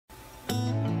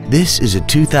This is a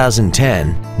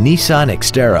 2010 Nissan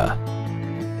Xterra.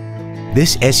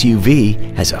 This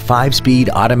SUV has a 5-speed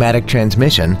automatic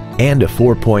transmission and a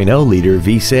 4.0-liter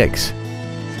V6.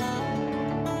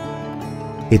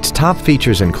 Its top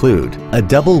features include a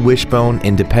double wishbone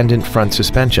independent front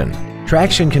suspension,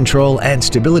 traction control and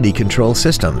stability control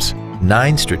systems,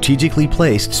 9 strategically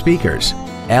placed speakers,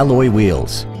 alloy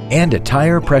wheels, and a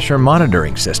tire pressure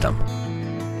monitoring system.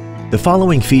 The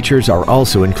following features are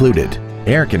also included: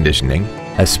 air conditioning,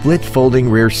 a split folding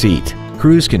rear seat,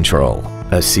 cruise control,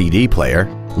 a CD player,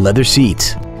 leather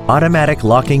seats, automatic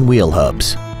locking wheel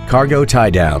hubs, cargo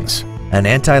tie-downs, an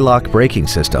anti-lock braking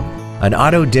system, an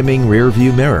auto-dimming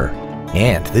rear-view mirror,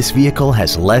 and this vehicle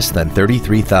has less than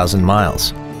 33,000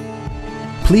 miles.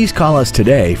 Please call us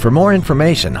today for more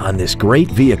information on this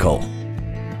great vehicle.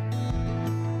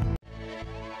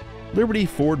 Liberty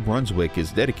Ford Brunswick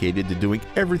is dedicated to doing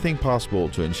everything possible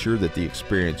to ensure that the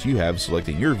experience you have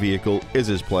selecting your vehicle is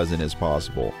as pleasant as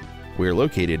possible. We are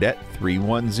located at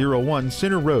 3101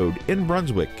 Center Road in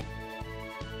Brunswick.